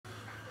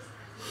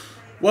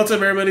What's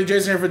up, everybody?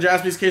 Jason here for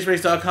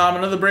JaspysCaseBreaks.com.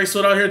 Another break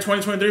sold out here,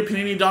 2023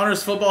 Panini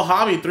Donruss Football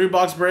Hobby.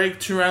 3-box break,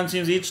 2-round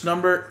teams each,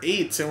 number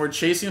 8. And we're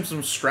chasing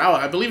some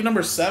Stroud. I believe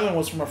number 7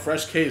 was from a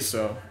fresh case,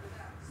 so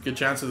good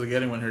chances of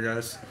getting one here,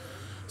 guys.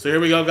 So here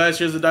we go, guys.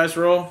 Here's the dice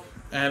roll.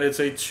 And it's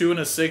a 2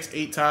 and a 6,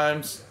 8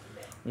 times.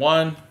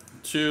 1,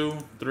 2,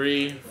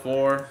 3,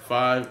 4,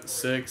 5,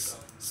 6,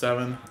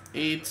 7,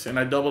 8. And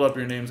I doubled up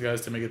your names,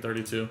 guys, to make it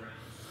 32.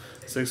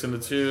 6 and a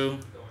 2.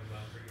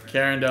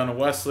 Karen down to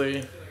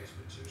Wesley.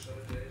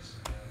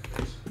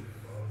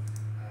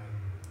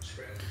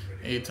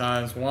 8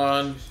 times.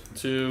 1,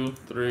 2,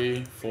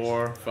 3,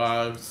 4,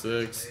 5,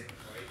 6,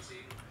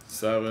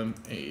 7,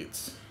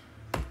 8.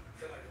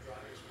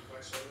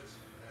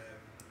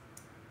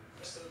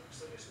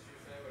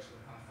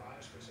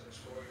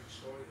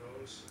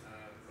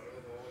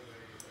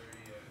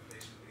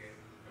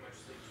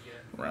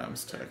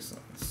 Rams,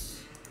 Texans.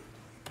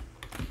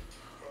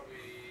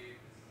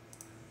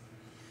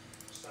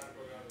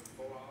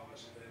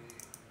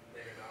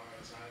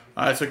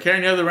 Alright, so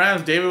Karen, you have the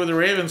Rams, David with the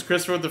Ravens,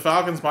 Christopher with the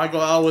Falcons,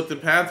 Michael L with the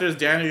Panthers,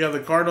 Daniel, you have the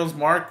Cardinals,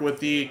 Mark with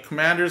the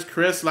Commanders,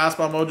 Chris, Last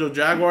Spot Mojo,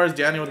 Jaguars,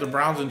 Daniel with the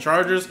Browns and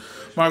Chargers,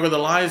 Mark with the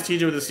Lions,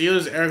 TJ with the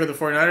Steelers, Eric with the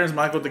 49ers,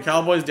 Michael with the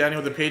Cowboys,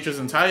 Daniel with the Patriots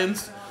and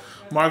Titans,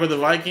 Mark with the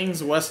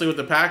Vikings, Wesley with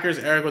the Packers,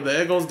 Eric with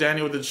the Eagles,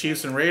 Daniel with the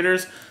Chiefs and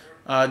Raiders,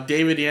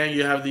 David,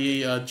 you have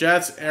the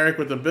Jets, Eric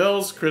with the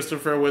Bills,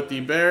 Christopher with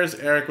the Bears,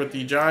 Eric with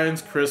the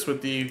Giants, Chris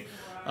with the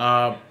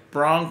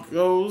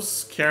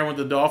Broncos, Karen with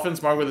the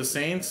Dolphins, Mark with the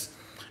Saints,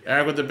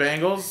 Eric with the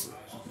Bengals,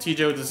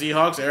 TJ with the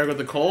Seahawks, Eric with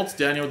the Colts,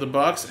 Daniel with the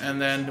Bucks, and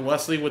then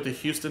Wesley with the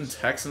Houston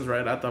Texans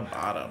right at the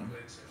bottom.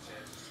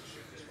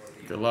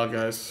 Good luck,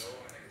 guys.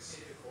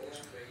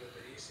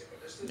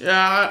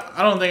 Yeah,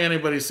 I don't think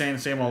anybody's saying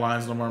same old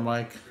lines no more,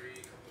 Mike.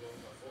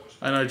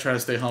 I know you try to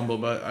stay humble,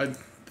 but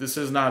this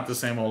is not the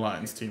same old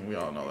Lions team. We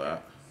all know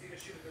that.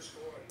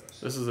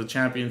 This is a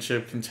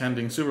championship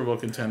contending, Super Bowl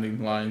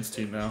contending Lions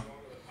team now.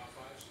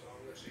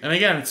 And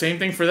again, same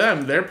thing for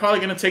them. They're probably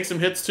going to take some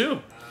hits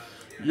too.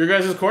 Your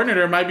guys'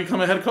 coordinator might become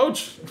a head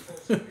coach.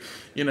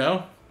 You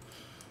know?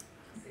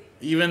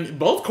 Even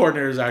both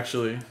coordinators,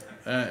 actually.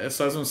 That's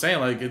what I'm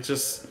saying. Like, it's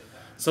just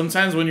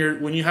sometimes when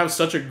you have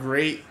such a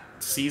great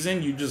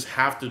season, you just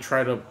have to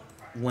try to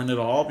win it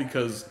all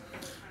because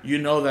you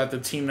know that the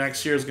team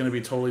next year is going to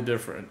be totally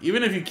different.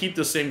 Even if you keep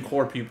the same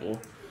core people,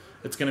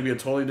 it's going to be a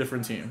totally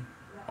different team.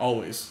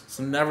 Always. It's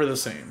never the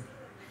same.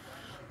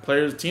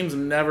 Teams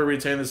never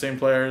retain the same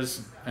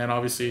players, and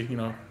obviously, you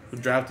know,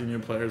 drafting new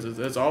players,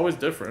 it's always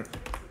different.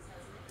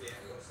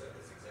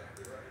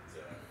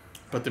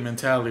 But the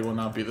mentality will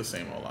not be the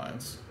same old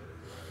Lions.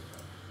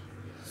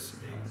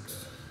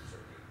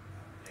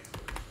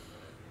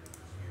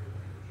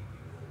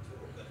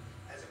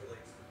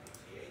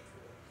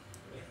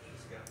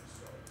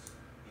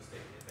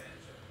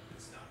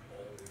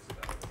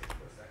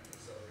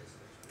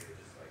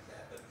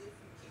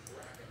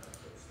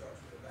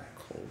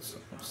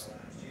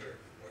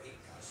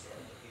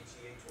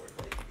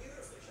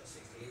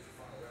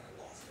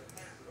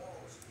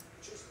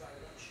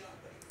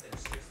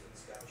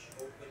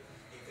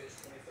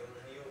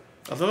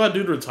 I thought that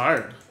dude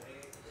retired.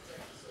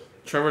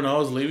 Trevor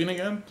Noah's leaving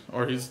again?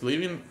 Or he's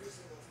leaving?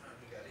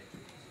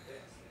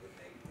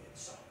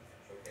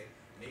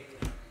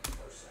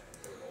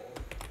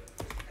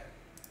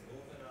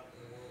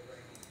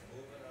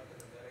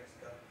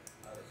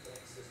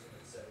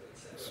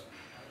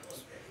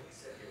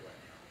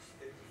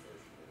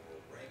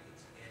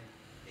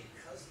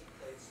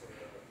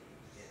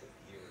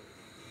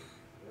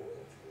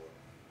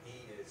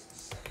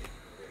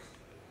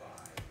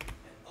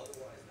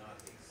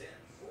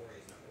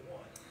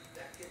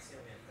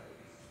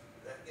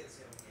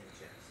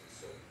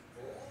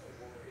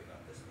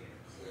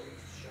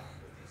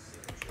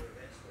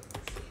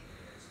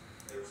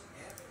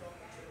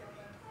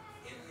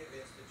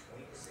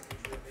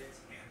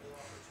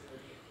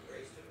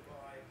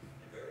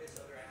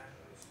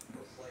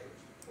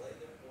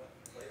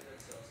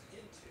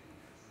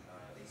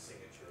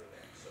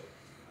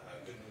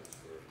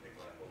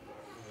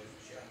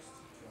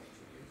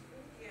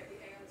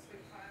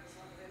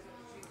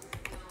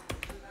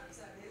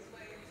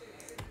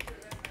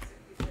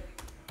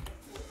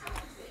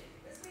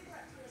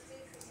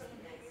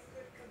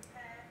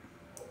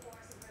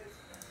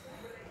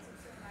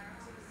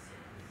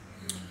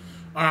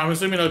 Alright, I'm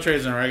assuming no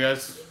trades in, right,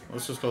 guys?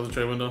 Let's just close the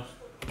trade window.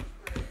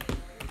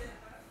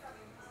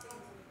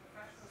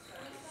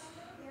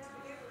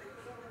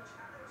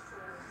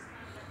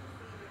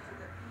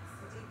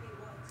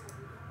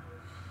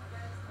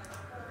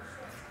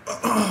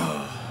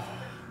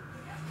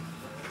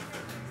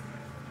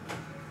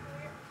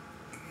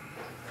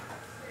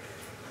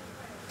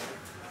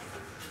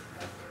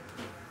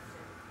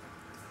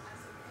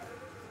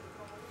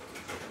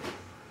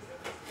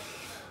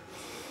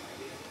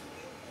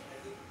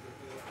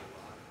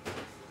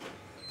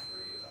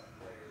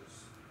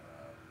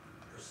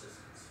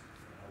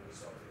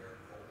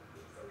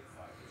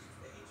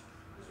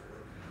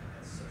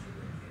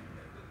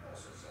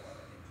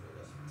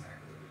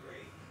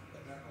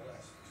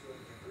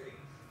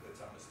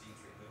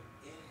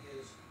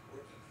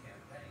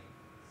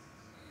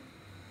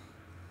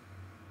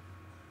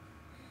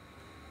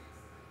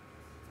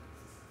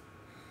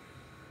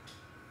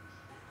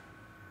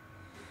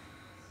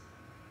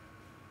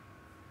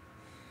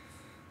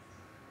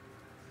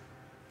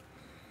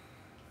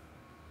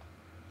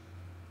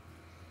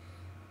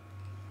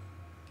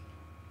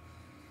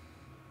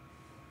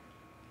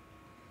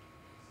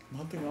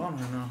 Nothing on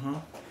her now, huh?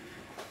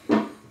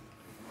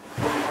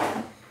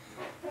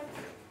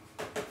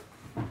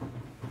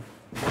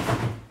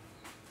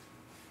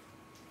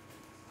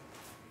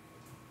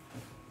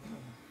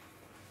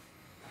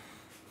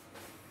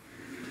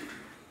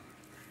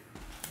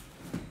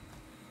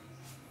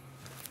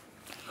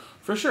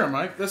 For sure,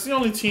 Mike. That's the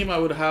only team I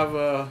would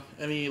have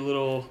any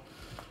little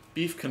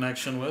beef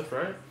connection with,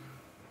 right?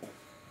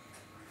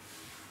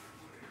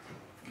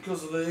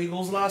 Because of the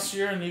Eagles last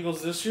year and the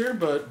Eagles this year,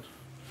 but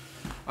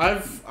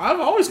I've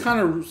always kind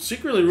of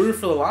secretly rooted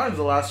for the Lions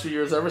the last few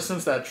years, ever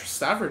since that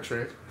Stafford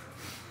trade.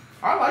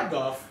 I like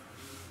Goff.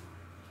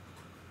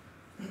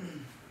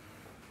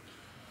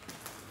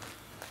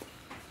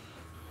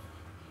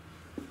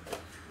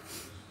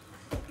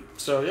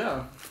 So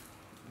yeah,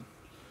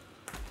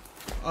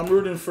 I'm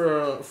rooting for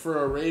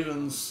a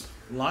Ravens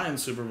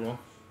Lions Super Bowl.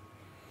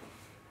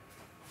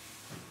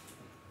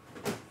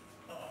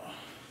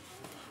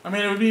 I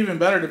mean, it would be even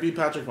better to beat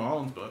Patrick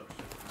Mahomes, but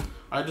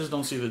I just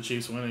don't see the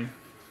Chiefs winning.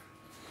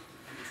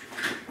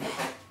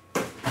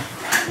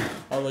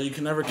 Although you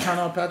can never count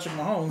out Patrick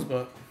Mahomes,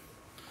 but...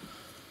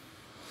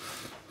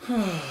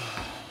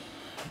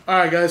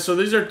 Alright, guys, so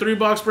these are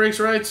 3-box breaks,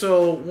 right?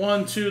 So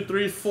 1, 2,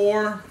 3,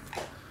 4,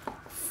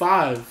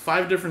 5.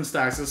 5 different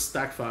stacks. This is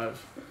stack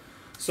 5.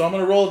 So I'm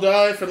going to roll a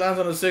die. If it lands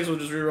on a 6, we'll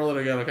just re-roll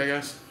it again, okay,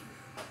 guys?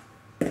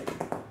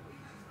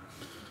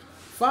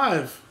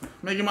 5.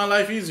 Making my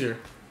life easier.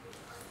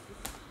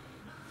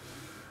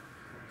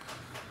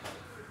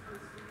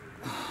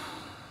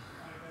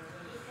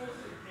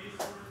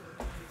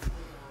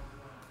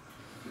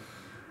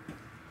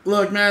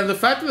 Look, man, the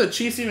fact that the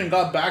Chiefs even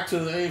got back to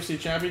the AFC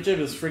Championship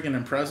is freaking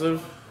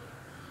impressive.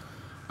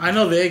 I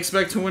know they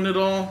expect to win it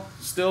all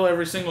still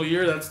every single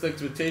year. That's the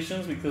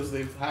expectations because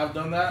they have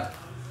done that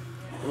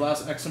the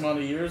last X amount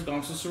of years,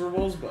 gone to Super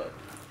Bowls. But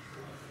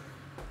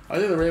I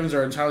think the Ravens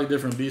are an entirely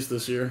different beast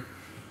this year.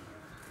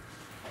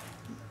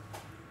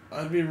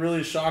 I'd be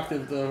really shocked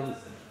if the...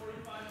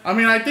 I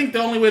mean, I think the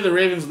only way the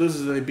Ravens lose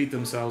is if they beat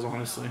themselves,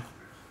 honestly.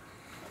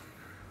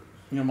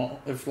 You know,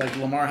 if, like,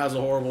 Lamar has a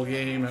horrible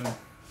game and...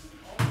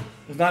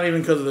 It's not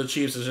even because of the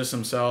Chiefs, it's just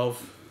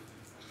himself.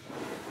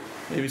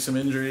 Maybe some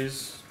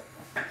injuries.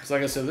 Because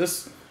like I said,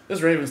 this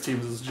Ravens team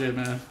is legit,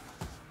 man.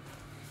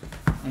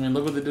 I mean,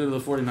 look what they did to the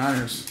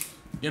 49ers.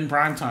 In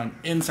primetime,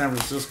 in San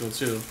Francisco,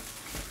 too.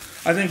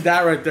 I think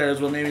that right there is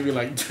what made me be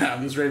like,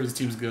 damn, this Ravens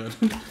team's good.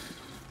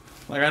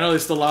 Like, I know they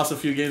still lost a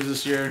few games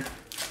this year.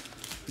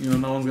 You know,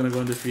 no one's going to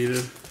go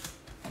undefeated.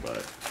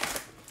 But...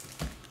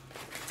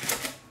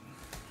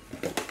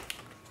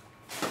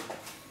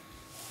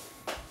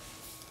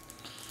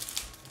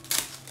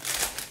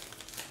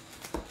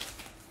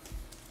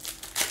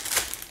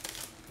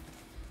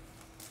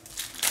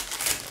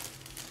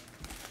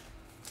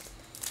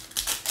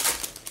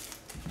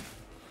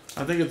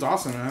 I think it's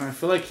awesome, man. I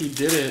feel like he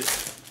did it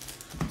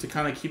to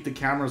kind of keep the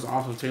cameras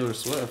off of Taylor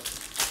Swift.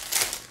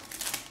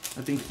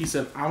 I think he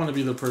said, I want to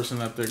be the person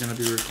that they're going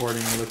to be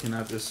recording and looking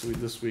at this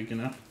week, you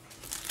know?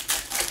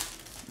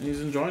 And he's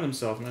enjoying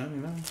himself, man,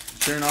 you know?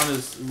 Cheering on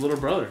his little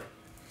brother.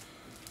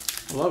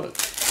 I love it.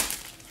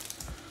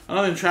 I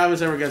don't think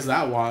Travis ever gets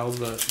that wild,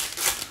 but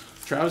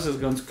Travis has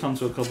come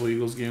to a couple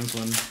Eagles games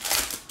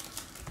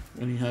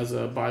when he has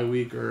a bye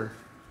week or,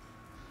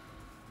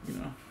 you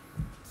know,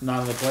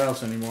 not in the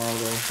playoffs anymore,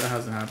 although that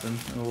hasn't happened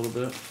in a little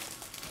bit.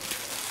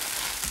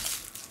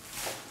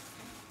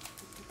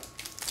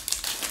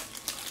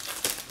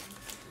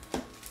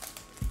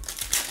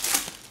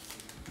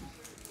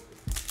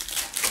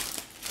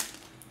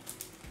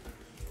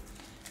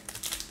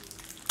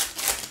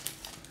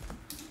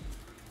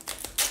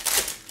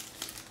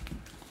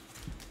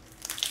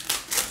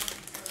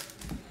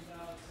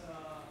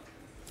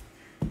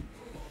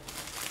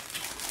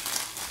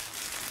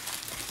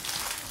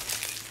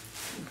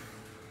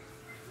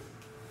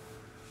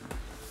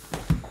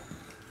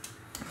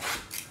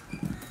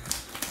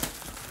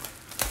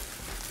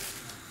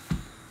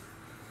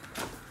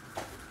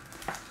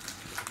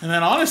 And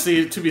then,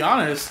 honestly, to be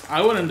honest,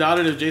 I wouldn't doubt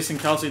it if Jason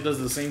Kelce does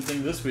the same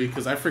thing this week,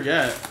 because I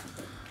forget.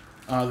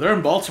 They're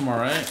in Baltimore,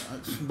 right?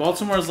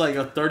 Baltimore is like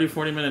a 30,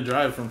 40-minute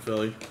drive from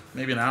Philly.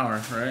 Maybe an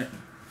hour, right?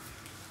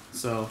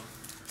 So,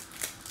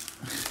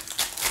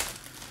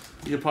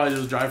 you could probably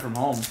just drive from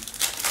home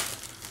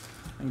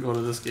and go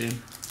to this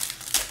game.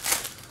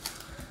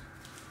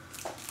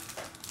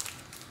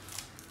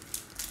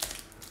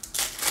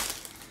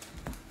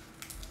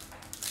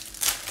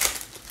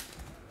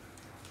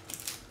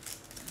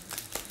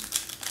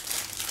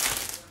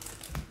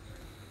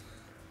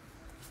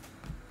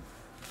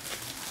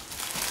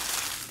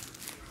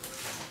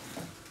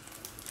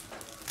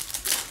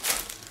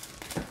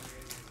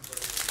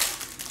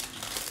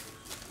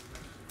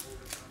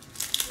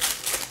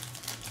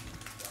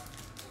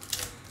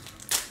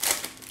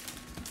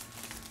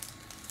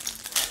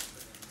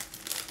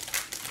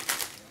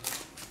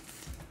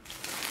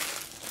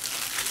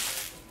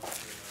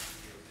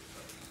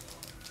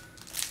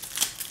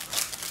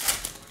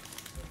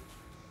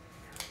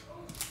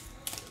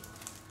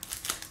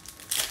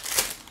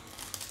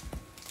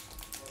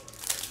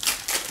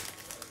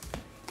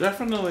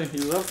 Definitely,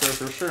 he's up there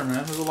for sure,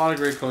 man. There's a lot of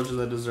great coaches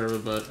that deserve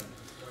it, but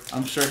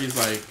I'm sure he's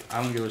like,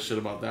 I don't give a shit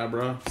about that,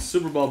 bro.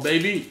 Super Bowl,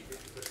 baby.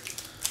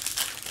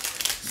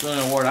 It's the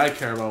only award I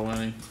care about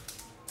winning.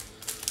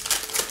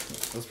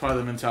 That's probably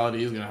the mentality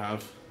he's gonna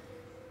have.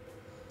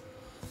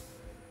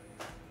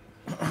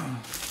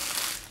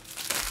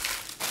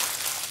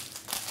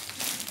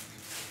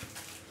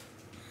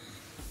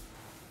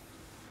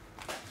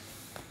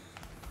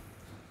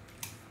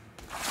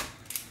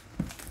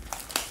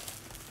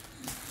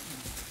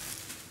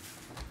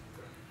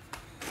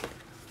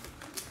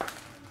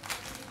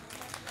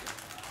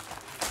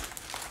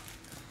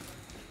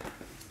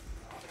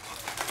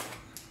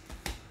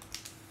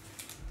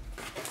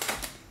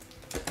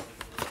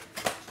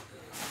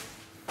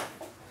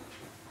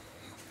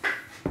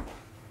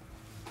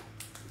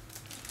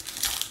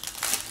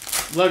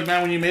 Look,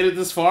 man, when you made it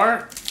this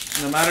far,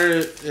 no matter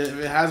if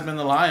it has been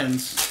the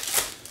Lions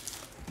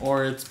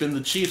or it's been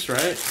the Chiefs,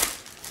 right?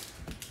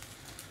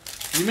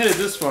 You made it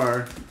this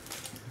far,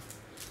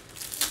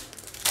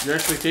 your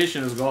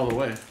expectation is go all the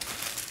way.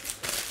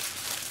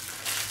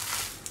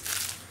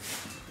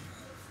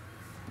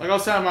 Like I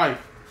was telling Mike,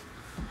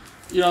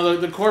 you know,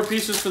 the core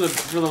pieces for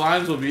the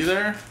Lions will be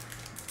there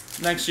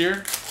next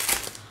year,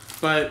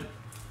 but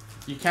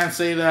you can't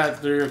say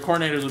that their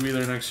coordinators will be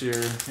there next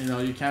year. You know,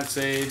 you can't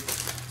say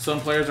some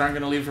players aren't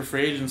going to leave for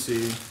free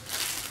agency.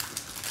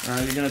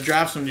 You're going to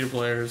draft some new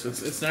players.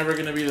 It's never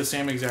going to be the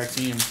same exact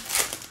team.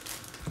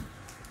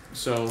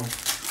 So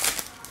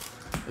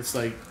it's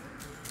like,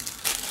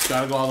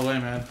 gotta go all the way,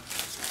 man.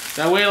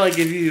 That way, like,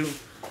 if you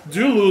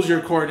do lose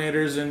your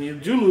coordinators and you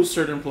do lose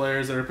certain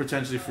players that are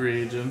potentially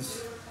free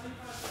agents,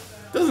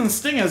 it doesn't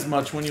sting as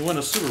much when you win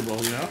a Super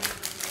Bowl, you know?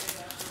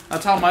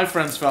 That's how my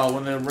friends felt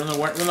when the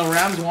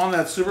Rams won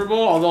that Super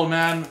Bowl. Although,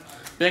 man,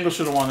 Bengals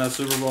should have won that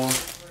Super Bowl.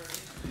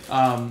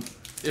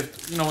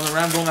 If you know, when the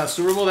Rams won that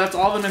Super Bowl, that's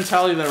all the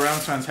mentality that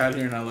Rams fans had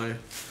here in LA.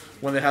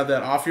 When they had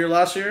that off year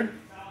last year,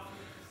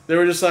 they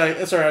were just like,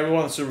 "It's all right. We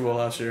won the Super Bowl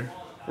last year.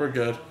 We're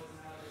good.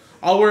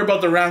 I'll worry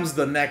about the Rams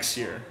the next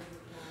year."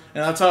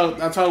 And that's how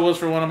it was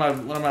for one of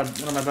my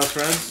best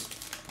friends.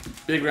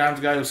 Big Rams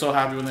guy, was so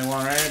happy when they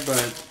won, right?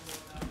 But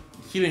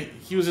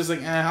he was just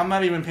like, I'm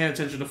not even paying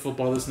attention to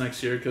football this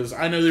next year because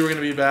I knew they were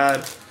gonna be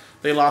bad.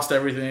 They lost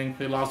everything.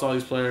 They lost all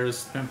these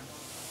players.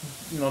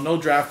 You know, no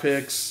draft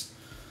picks.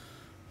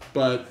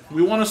 But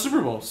we won a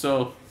Super Bowl,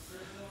 so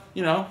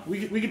you know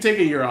we could take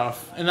a year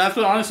off, and that's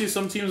what honestly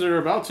some teams are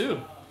about too.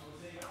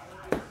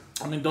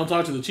 I mean, don't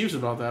talk to the Chiefs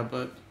about that,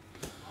 but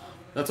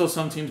that's how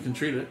some teams can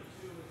treat it.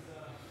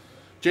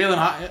 Jalen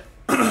Hyatt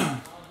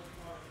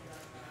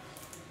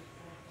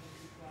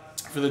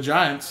for the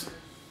Giants.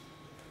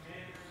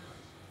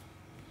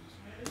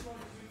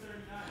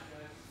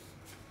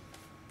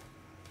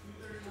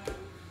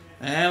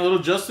 And little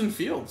Justin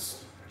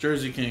Fields,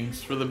 Jersey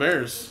Kings for the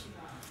Bears.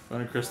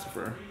 Bunny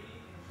Christopher.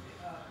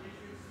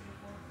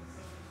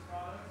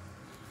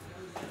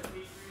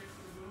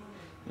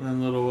 And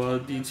then little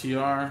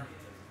DTR.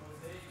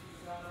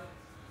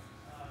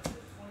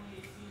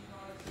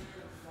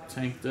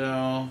 Tank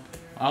Dell.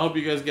 I hope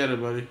you guys get it,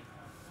 buddy.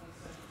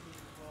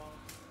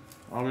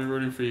 I'll be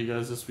rooting for you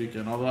guys this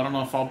weekend. Although I don't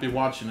know if I'll be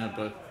watching it,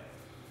 but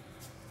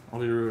I'll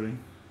be rooting.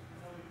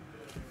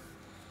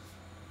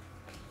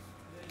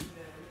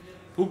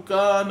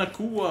 Puka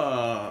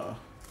Nakua.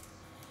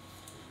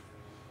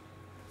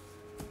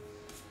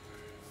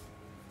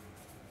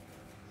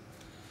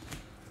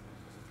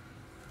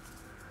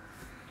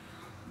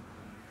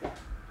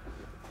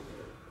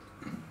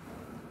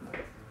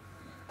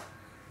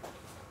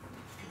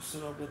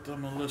 What's up with the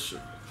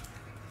militia?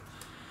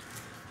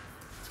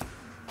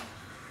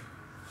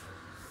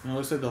 You know,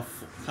 looks like the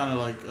kind of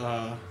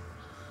like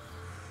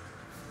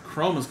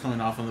chrome is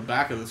coming off on the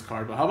back of this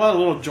card. But how about a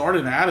little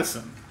Jordan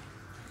Addison?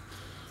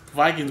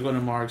 Vikings going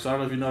to Mark. So I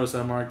don't know if you noticed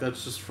that, Mark.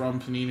 That's just from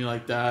Panini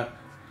like that.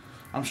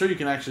 I'm sure you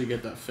can actually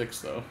get that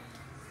fixed though.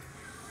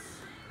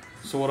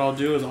 So what I'll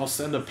do is I'll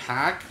send a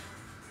pack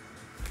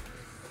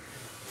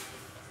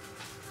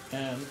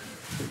and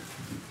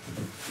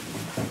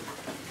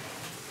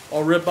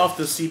I'll rip off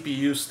the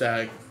CPU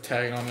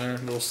tag on there,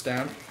 little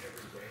stamp.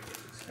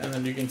 And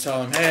then you can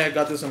tell them, hey, I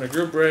got this in a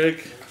group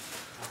break.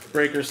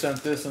 Breaker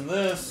sent this and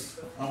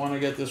this. I want to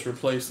get this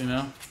replaced, you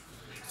know?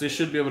 They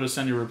should be able to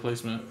send you a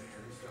replacement.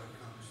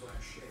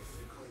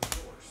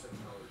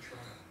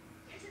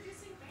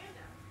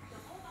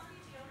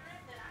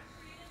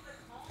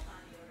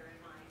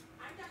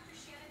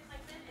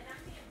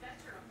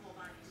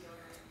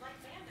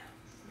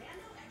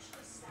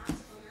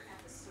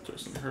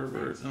 Justin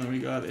Herbert, and then we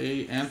got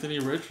a Anthony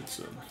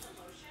Richardson.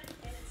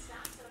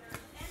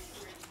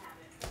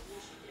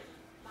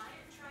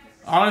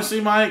 Honestly,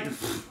 Mike,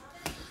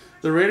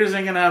 the Raiders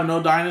ain't gonna have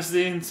no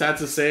dynasty. Sad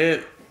to say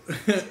it,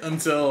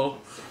 until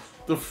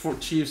the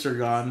Chiefs are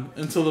gone,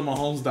 until the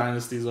Mahomes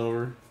dynasty's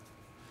over.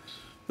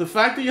 The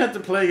fact that you have to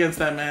play against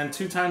that man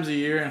 2 times a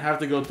year and have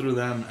to go through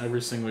them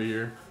every single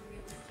year.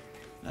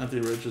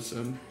 Anthony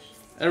Richardson.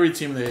 Every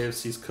team in the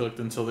AFC is cooked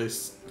until they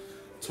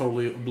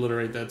totally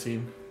obliterate that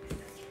team.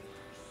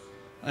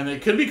 And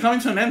it could be coming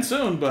to an end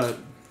soon, but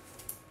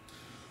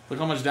look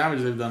how much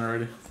damage they've done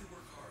already.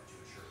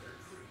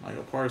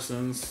 Michael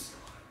Parsons,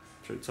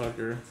 Trey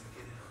Tucker.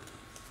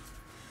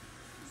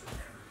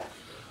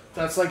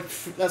 That's like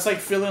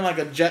feeling like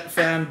a Jet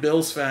fan,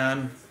 Bills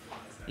fan,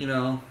 you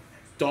know,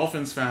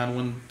 Dolphins fan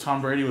when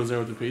Tom Brady was there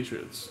with the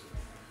Patriots.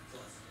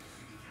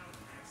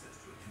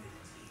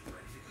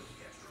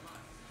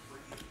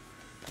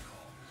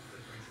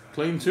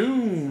 Plain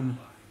tune.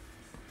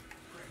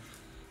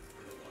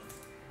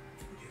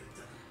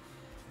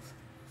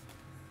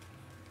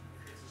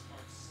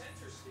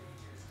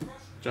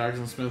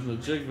 Jackson Smith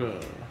and the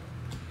Jigba.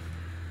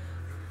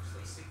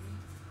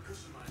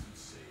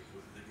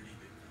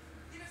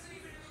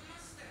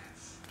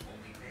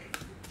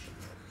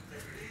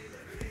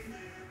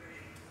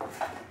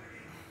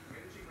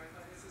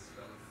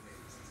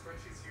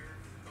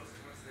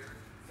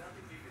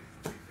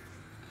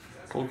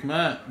 Cole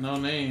Kmet, no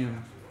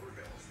name.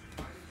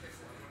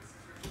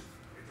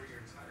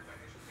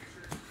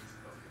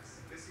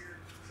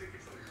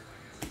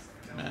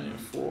 Emmanuel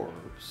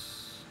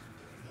Forbes.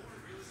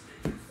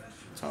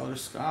 Tyler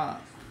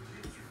Scott.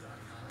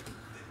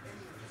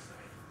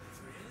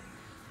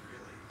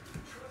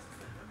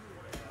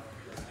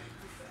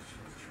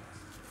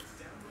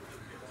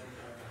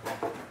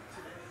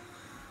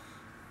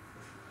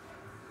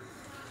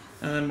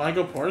 And then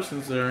Michael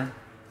Parsons there.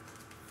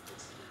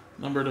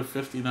 Number to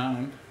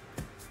 59.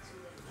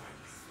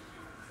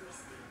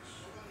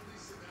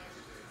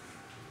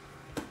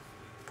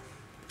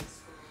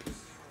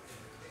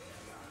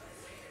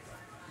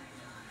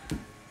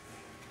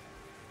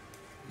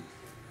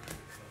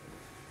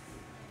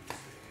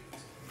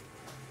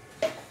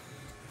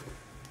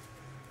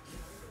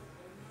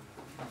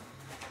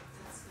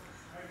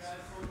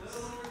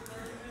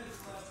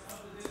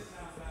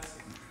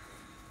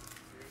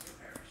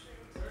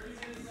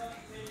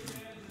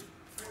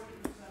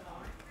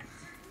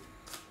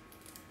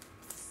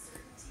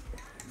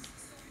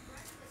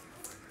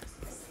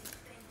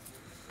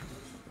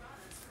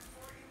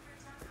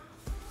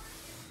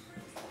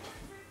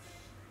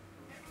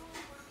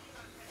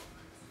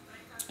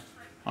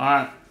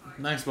 Alright,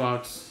 next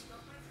box.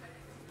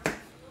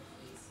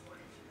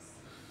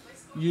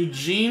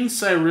 Eugene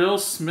Cyril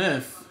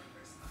Smith,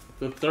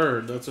 the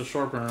third. That's a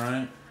short print,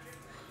 right?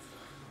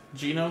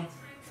 Gino,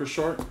 for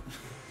short.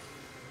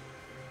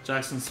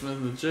 Jackson Smith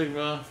and the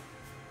Jigba.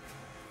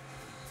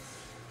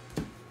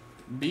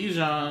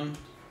 Bijan.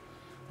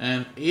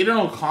 And Aiden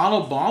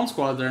O'Connell bomb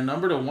squad there,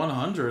 number to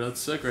 100.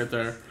 That's sick right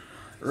there.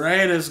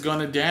 Right is going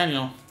to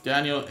Daniel.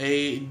 Daniel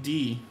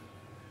A.D.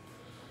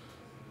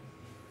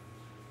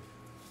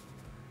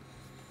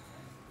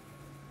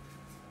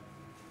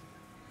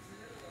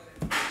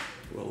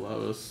 Will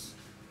Levis.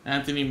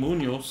 Anthony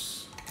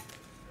Munoz.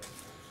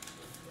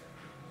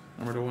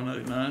 Number to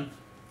 199.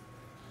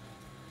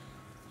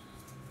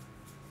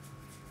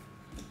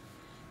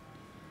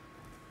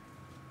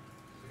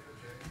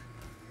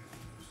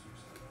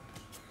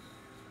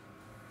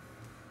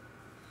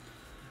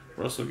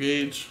 Russell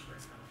Gage.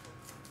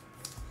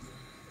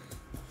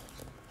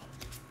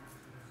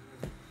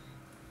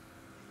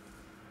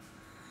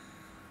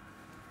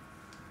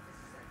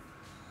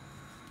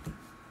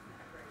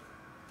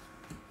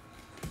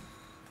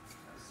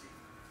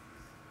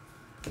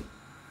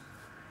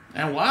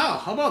 And wow,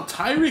 how about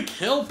Tyreek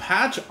Hill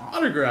patch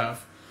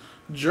autograph?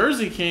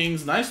 Jersey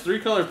Kings, nice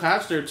 3-color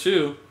patch there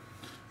too.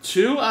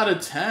 2 out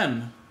of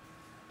 10.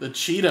 The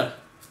Cheetah.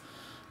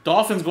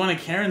 Dolphins going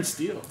to Karen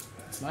Steele.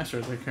 It's nice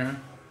right there, Karen.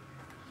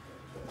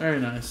 Very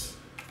nice.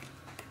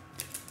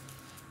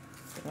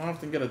 I'll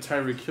have to get a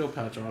Tyreek Hill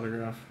patch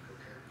autograph.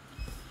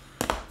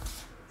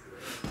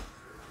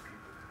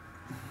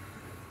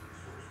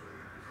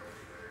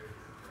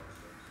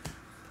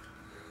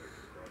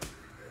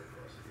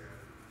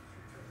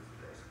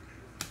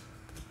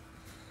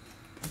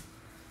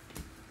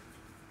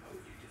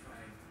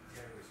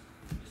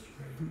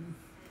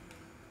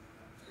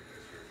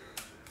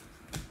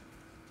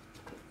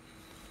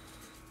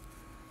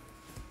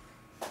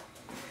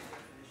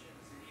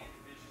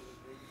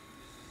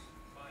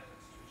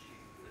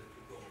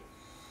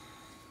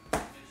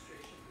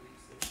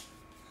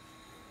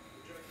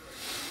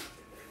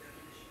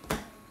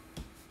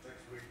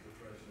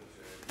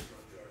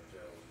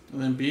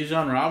 And then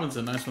Bijan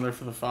Robinson, nice one there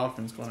for the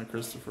Falcons, going to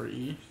Christopher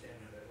E.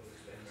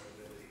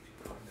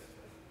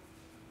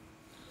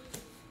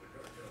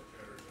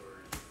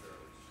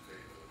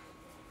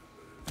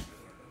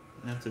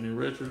 Anthony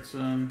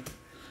Richardson,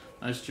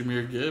 nice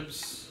Jahmyr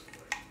Gibbs.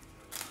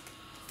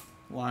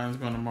 Lions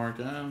going to Mark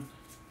N.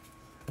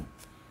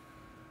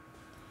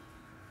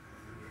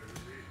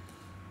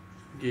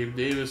 Gabe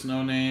Davis,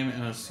 no name,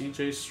 and a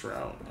CJ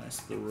Stroud. Nice,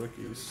 the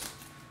rookies.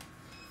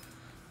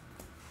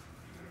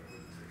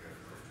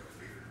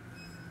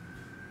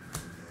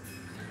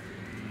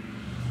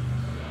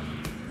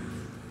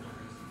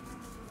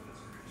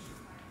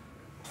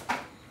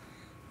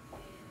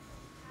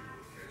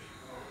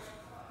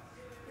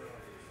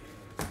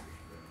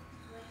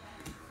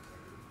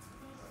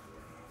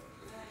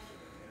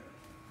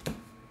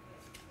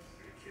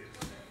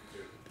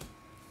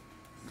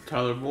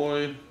 Tyler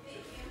Boyd.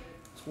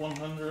 It's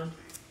 100.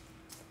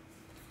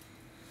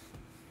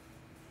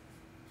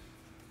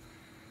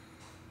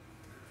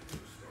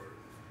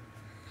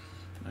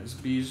 Nice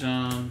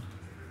Bijan.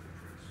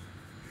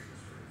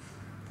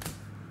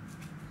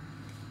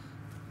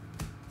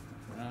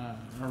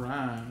 All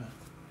right.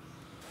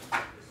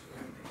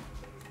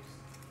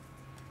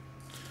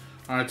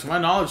 All right, to my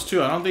knowledge,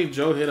 too, I don't think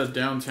Joe hit a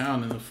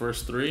downtown in the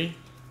first 3.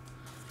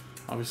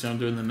 Obviously, I'm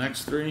doing the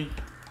next 3.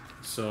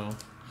 So,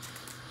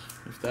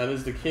 if that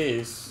is the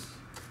case,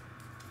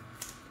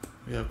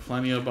 we have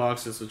plenty of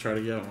boxes to try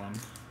to get one.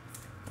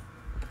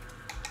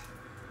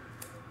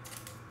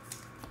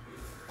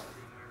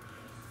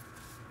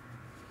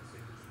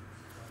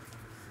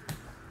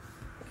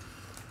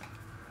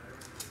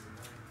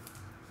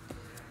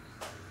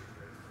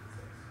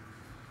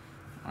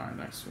 All right,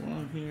 next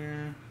one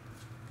here.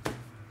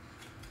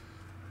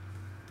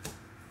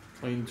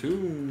 Plane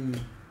 2.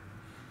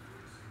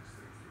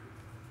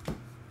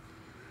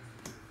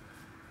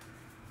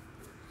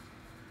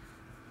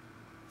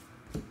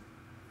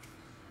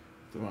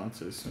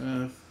 Devontae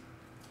Smith.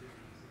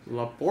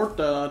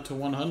 Laporta to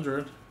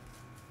 100.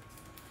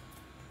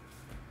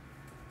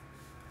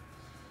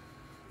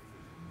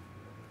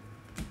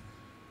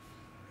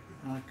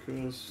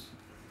 Marcus.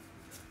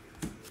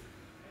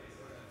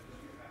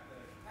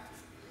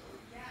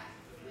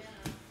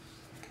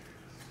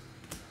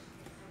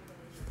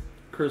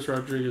 Chris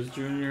Rodriguez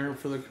Jr.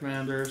 for the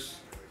Commanders.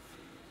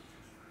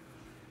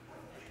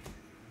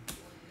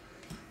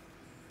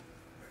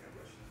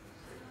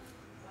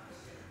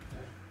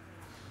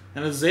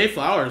 And a Zay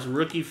Flowers,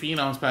 rookie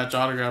Phenoms patch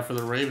autograph for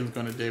the Ravens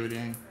going to David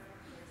Yang.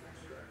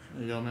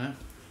 There you go, man.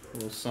 A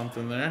little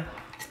something there.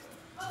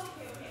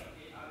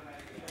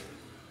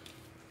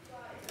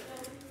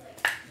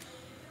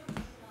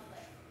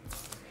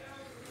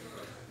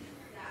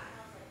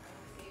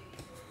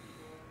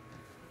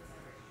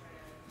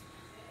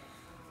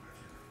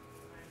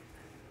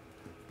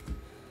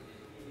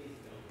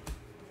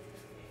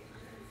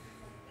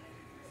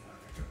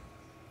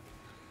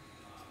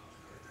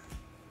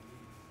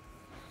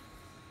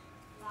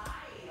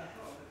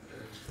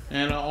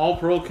 And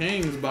All-Pro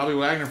Kings, Bobby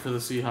Wagner for the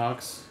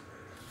Seahawks.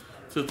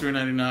 To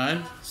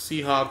 399.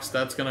 Seahawks,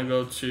 that's going to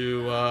go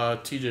to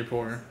TJ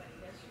Porter.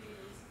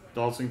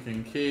 Dalton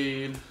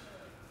Kincaid.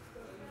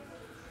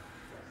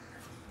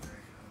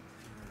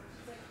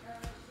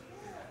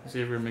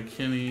 Xavier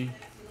McKinney.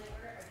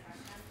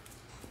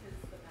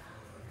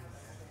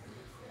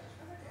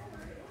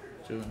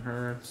 Jalen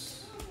Hurts.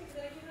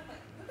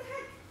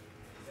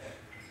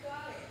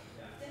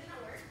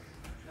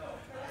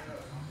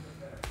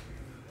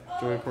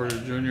 Joey Porter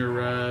Jr.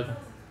 red.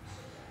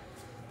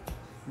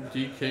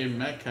 DK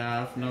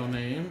Metcalf, no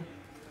name.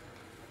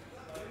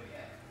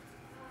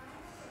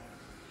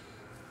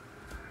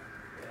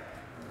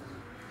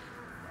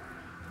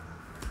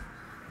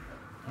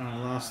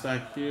 Last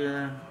stack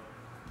here.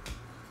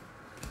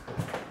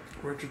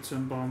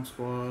 Richardson Bomb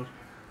Squad.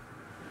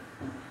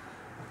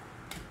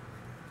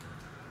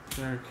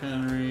 Derrick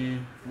Henry,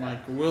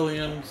 Mike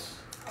Williams.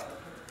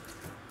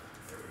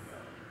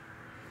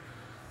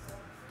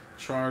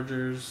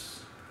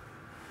 Chargers.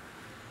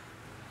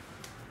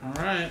 All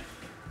right.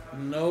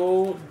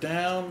 No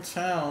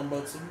downtown,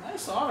 but some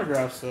nice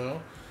autographs,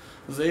 though.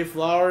 Zay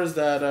Flowers,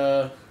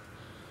 that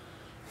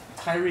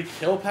Tyreek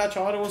Hill patch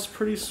auto was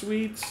pretty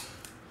sweet.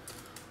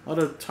 A lot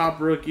of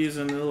top rookies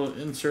and little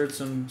inserts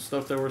and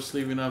stuff that we're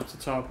sleeving up to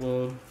top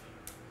load.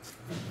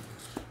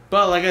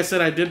 But like I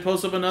said, I did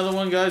post up another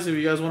one, guys. If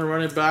you guys want to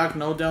run it back,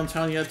 no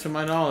downtown yet to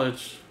my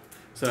knowledge.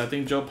 So I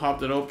think Joe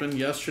popped it open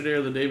yesterday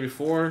or the day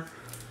before.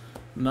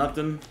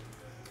 Nothing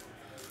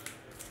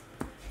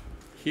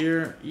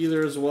here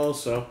either as well.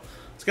 So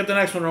let's get the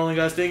next one rolling,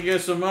 guys. Thank you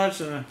guys so much.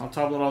 And I'll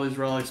top load all these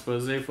relics, but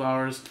Zay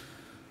Flowers.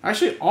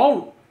 Actually,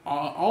 all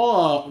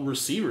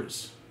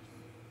receivers.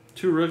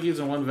 2 rookies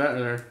and 1 vet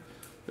there.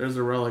 There's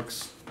the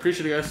relics.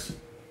 Appreciate it, guys.